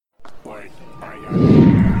My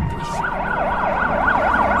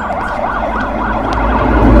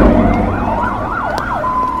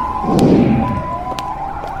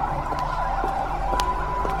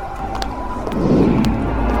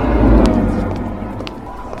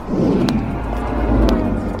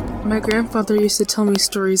grandfather used to tell me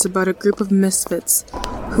stories about a group of misfits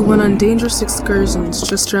who went on dangerous excursions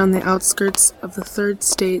just around the outskirts of the third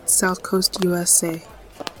state, South Coast, USA.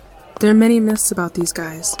 There are many myths about these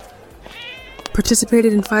guys.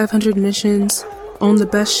 Participated in 500 missions, owned the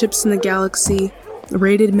best ships in the galaxy,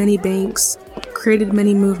 raided many banks, created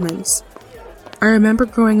many movements. I remember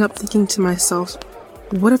growing up thinking to myself,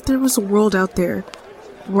 what if there was a world out there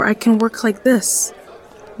where I can work like this?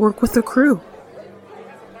 Work with a crew?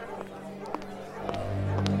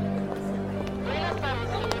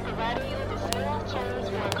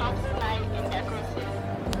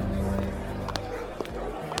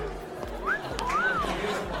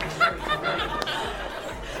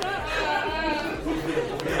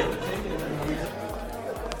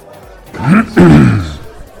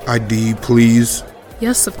 ID, please.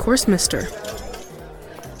 Yes, of course, mister.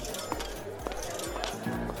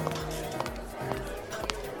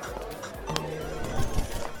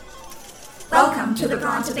 Welcome to the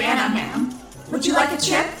Bronze Savannah, ma'am. Would you like a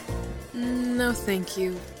chip? No, thank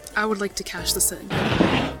you. I would like to cash this in.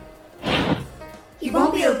 He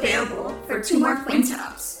won't be available for 2 more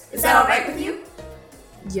quintups. Is that alright with you?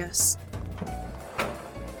 Yes.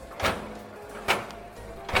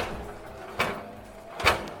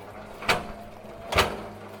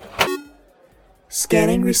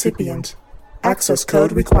 Scanning recipient. Access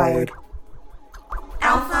code required.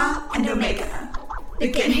 Alpha and Omega.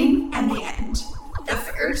 Beginning and the end. The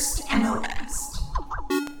first and the last.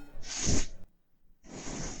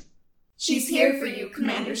 She's here for you,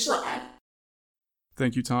 Commander Schlatt.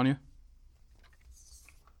 Thank you, Tanya.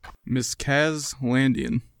 Miss Kaz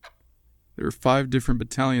Landian. There are 5 different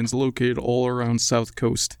battalions located all around South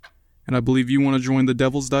Coast, and I believe you want to join the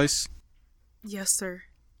Devil's Dice? Yes, sir.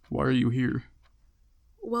 Why are you here?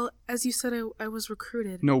 Well, as you said, I was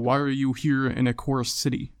recruited. No, why are you here in Akora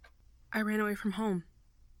City? I ran away from home.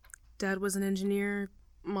 Dad was an engineer,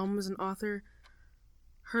 Mom was an author.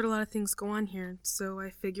 Heard a lot of things go on here, so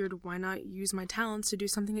I figured why not use my talents to do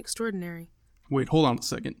something extraordinary. Wait, hold on a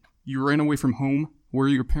second. You ran away from home? Where are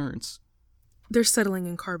your parents? They're settling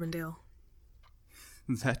in Carbondale.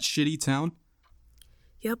 That shitty town?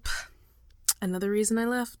 Yep. Another reason I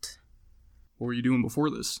left. What were you doing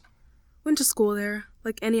before this? Went to school there,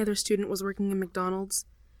 like any other student was working in McDonald's.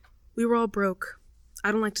 We were all broke.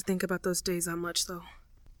 I don't like to think about those days that much, though.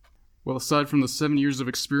 Well, aside from the 7 years of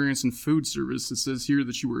experience in food service, it says here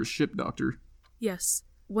that you were a ship doctor. Yes.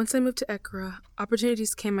 Once I moved to Akora,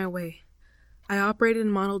 opportunities came my way. I operated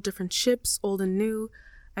and modeled different ships, old and new.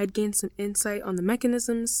 I'd gained some insight on the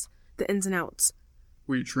mechanisms, the ins and outs.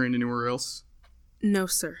 Were you trained anywhere else? No,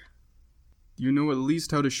 sir. Do you know at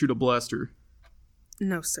least how to shoot a blaster?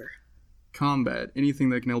 No, sir. Combat, anything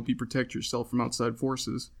that can help you protect yourself from outside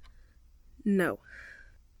forces? No.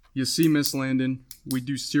 You see, Miss Landon, we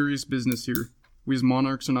do serious business here. We as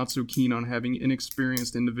Monarchs are not so keen on having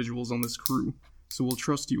inexperienced individuals on this crew, so we'll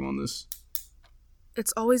trust you on this.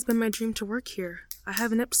 It's always been my dream to work here. I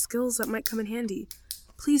have inept skills that might come in handy.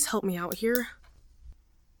 Please help me out here.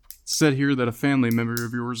 It said here that a family member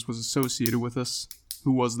of yours was associated with us.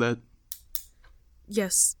 Who was that?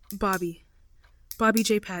 Yes, Bobby. Bobby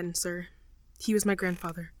J. Patton, sir. He was my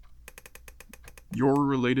grandfather. You're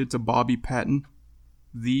related to Bobby Patton?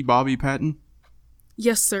 The Bobby Patton?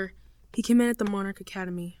 Yes, sir. He came in at the Monarch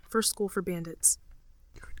Academy, first school for bandits.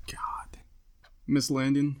 Good God. Miss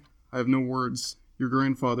Landon, I have no words. Your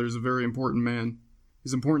grandfather is a very important man.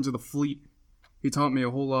 He's important to the fleet. He taught me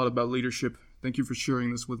a whole lot about leadership. Thank you for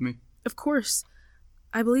sharing this with me. Of course.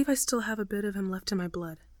 I believe I still have a bit of him left in my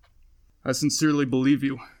blood. I sincerely believe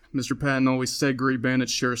you. Mr. Patton always said Grey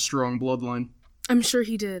Bandits share a strong bloodline. I'm sure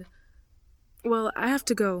he did. Well, I have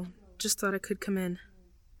to go. Just thought I could come in.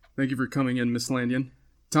 Thank you for coming in, Miss Landian.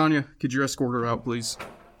 Tanya, could you escort her out, please?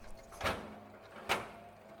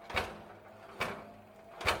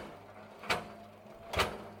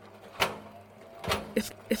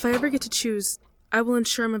 If I ever get to choose, I will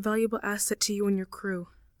ensure I'm a valuable asset to you and your crew.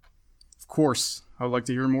 Of course. I would like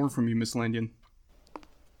to hear more from you, Miss Landian.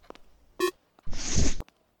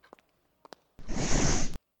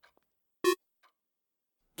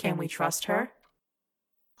 Can we trust her?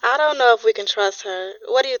 I don't know if we can trust her.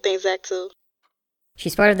 What do you think, Zach, too?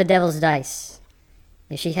 She's part of the Devil's Dice.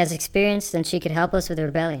 If she has experience, then she could help us with the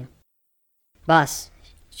rebellion. Boss,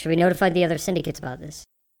 should we notify the other syndicates about this?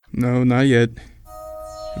 No, not yet.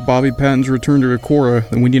 If Bobby Patton's return to Ikora,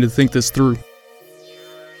 then we need to think this through.